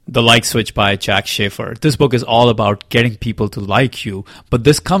The Like Switch by Jack Schafer. This book is all about getting people to like you, but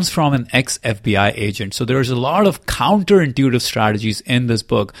this comes from an ex-FBI agent. So there's a lot of counterintuitive strategies in this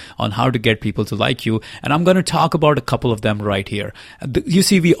book on how to get people to like you, and I'm going to talk about a couple of them right here. You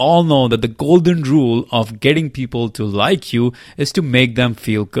see, we all know that the golden rule of getting people to like you is to make them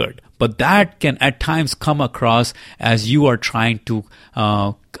feel good. But that can at times come across as you are trying to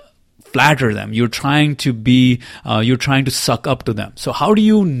flatter them. You're trying to suck up to them. So how do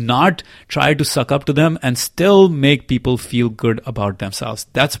you not try to suck up to them and still make people feel good about themselves?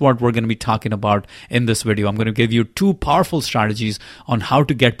 That's what we're going to be talking about in this video. I'm going to give you 2 powerful strategies on how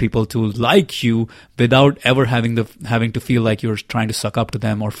to get people to like you without ever having to feel like you're trying to suck up to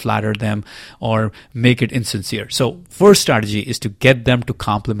them or flatter them or make it insincere. So first strategy is to get them to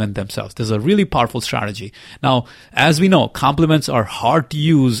compliment themselves. This is a really powerful strategy. Now, as we know, compliments are hard to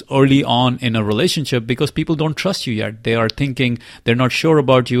use early on in a relationship because people don't trust you yet. They are thinking they're not sure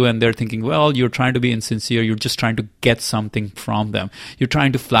about you, and they're thinking, well, you're trying to be insincere. You're just trying to get something from them. You're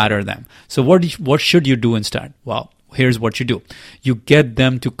trying to flatter them. So what should you do instead? Well, here's what you do. You get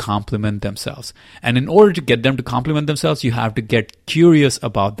them to compliment themselves. And in order to get them to compliment themselves, you have to get curious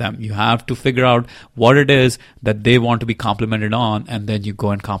about them. You have to figure out what it is that they want to be complimented on, and then you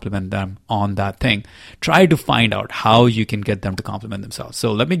go and compliment them on that thing. Try to find out how you can get them to compliment themselves.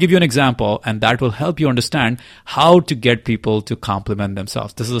 So let me give you an example, and that will help you understand how to get people to compliment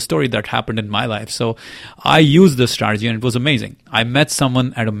themselves. This is a story that happened in my life. So I used this strategy, and it was amazing. I met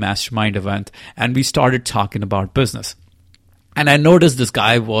someone at a mastermind event, and we started talking about business. And I noticed this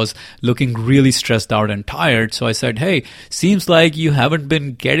guy was looking really stressed out and tired. So I said, hey, seems like you haven't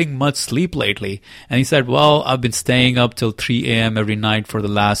been getting much sleep lately. And he said, well, I've been staying up till 3 a.m. every night for the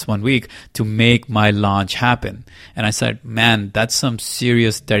last 1 week to make my launch happen. And I said, man, that's some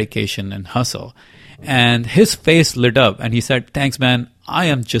serious dedication and hustle. And his face lit up and he said, thanks, man. I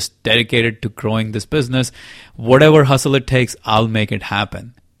am just dedicated to growing this business. Whatever hustle it takes, I'll make it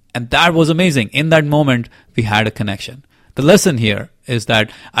happen. And that was amazing. In that moment, we had a connection. The lesson here is that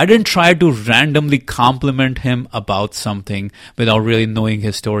I didn't try to randomly compliment him about something without really knowing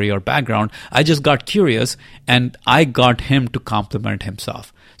his story or background. I just got curious and I got him to compliment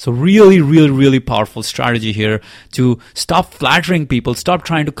himself. So really powerful strategy here to stop flattering people, stop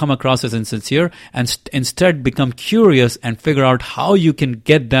trying to come across as insincere, and instead become curious and figure out how you can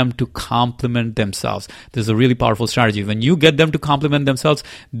get them to compliment themselves. This is a really powerful strategy. When you get them to compliment themselves,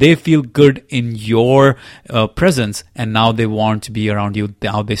 they feel good in your presence, and now they want to be around you.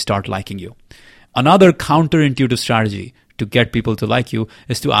 Now they start liking you. Another counterintuitive strategy to get people to like you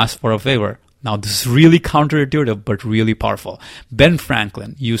is to ask for a favor. Now, this is really counterintuitive, but really powerful. Ben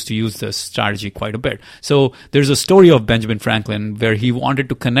Franklin used to use this strategy quite a bit. So there's a story of Benjamin Franklin where he wanted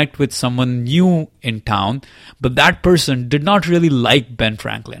to connect with someone new in town, but that person did not really like Ben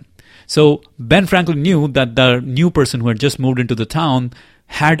Franklin. So Ben Franklin knew that the new person who had just moved into the town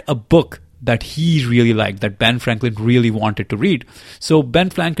had a book that he really liked, that Ben Franklin really wanted to read. So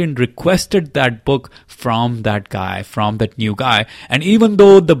Ben Franklin requested that book from that guy, from that new guy. And even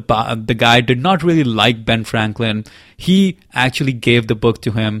though the guy did not really like Ben Franklin, he actually gave the book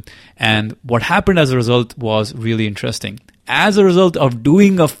to him. And what happened as a result was really interesting. As a result of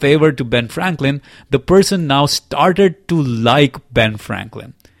doing a favor to Ben Franklin, the person now started to like Ben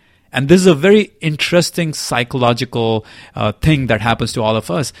Franklin. And this is a very interesting psychological thing that happens to all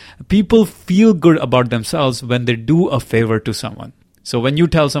of us. People feel good about themselves when they do a favor to someone. So when you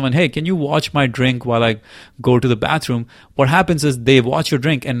tell someone, hey, can you watch my drink while I go to the bathroom? What happens is they watch your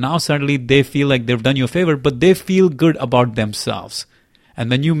drink and now suddenly they feel like they've done you a favor, but they feel good about themselves. And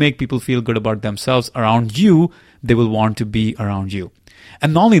when you make people feel good about themselves around you, they will want to be around you.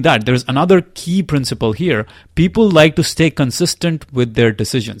 And not only that, there's another key principle here. People like to stay consistent with their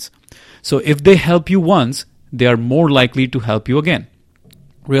decisions. So if they help you once, they are more likely to help you again.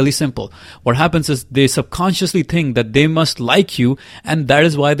 Really simple. What happens is they subconsciously think that they must like you, and that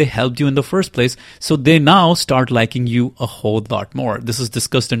is why they helped you in the first place. So they now start liking you a whole lot more. This is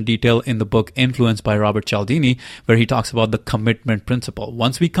discussed in detail in the book Influence by Robert Cialdini, where he talks about the commitment principle.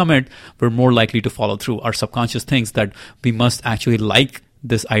 Once we commit, we're more likely to follow through. Our subconscious thinks that we must actually like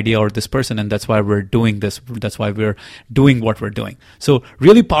this idea or this person, and that's why we're doing this. That's why we're doing what we're doing. So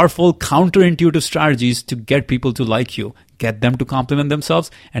really powerful counterintuitive strategies to get people to like you, get them to compliment themselves,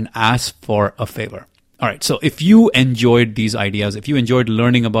 and ask for a favor. All right, so if you enjoyed these ideas, if you enjoyed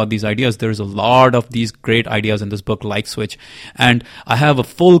learning about these ideas, there's a lot of these great ideas in this book, Like Switch. And I have a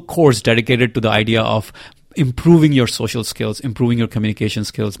full course dedicated to the idea of improving your social skills, improving your communication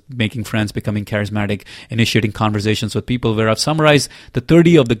skills, making friends, becoming charismatic, initiating conversations with people, where I've summarized the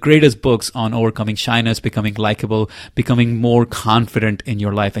 30 of the greatest books on overcoming shyness, becoming likable, becoming more confident in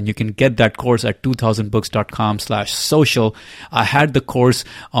your life. And you can get that course at 2000books.com/social. I had the course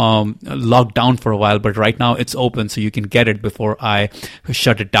locked down for a while, but right now it's open, so you can get it before I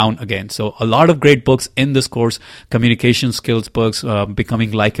shut it down again. So a lot of great books in this course, communication skills books,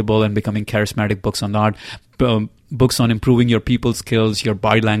 becoming likable and becoming charismatic books on that. Books on improving your people skills, your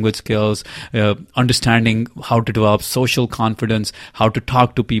body language skills, understanding how to develop social confidence, how to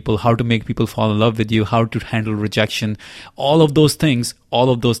talk to people, how to make people fall in love with you, how to handle rejection. All of those things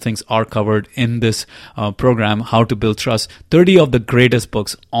are covered in this program, How to Build Trust. 30 of the greatest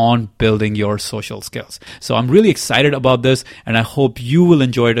books on building your social skills. So I'm really excited about this, and I hope you will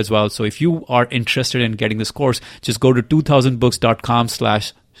enjoy it as well. So if you are interested in getting this course, just go to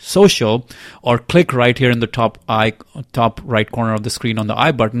 2000books.com/social, or click right here in the top right corner of the screen on the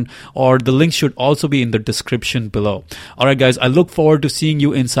I button, or the link should also be in the description below. All right, guys, I look forward to seeing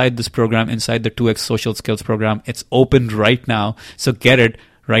you inside this program, inside the 2X Social Skills program. It's open right now, so get it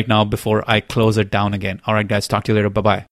right now before I close it down again. All right, guys, talk to you later. Bye-bye.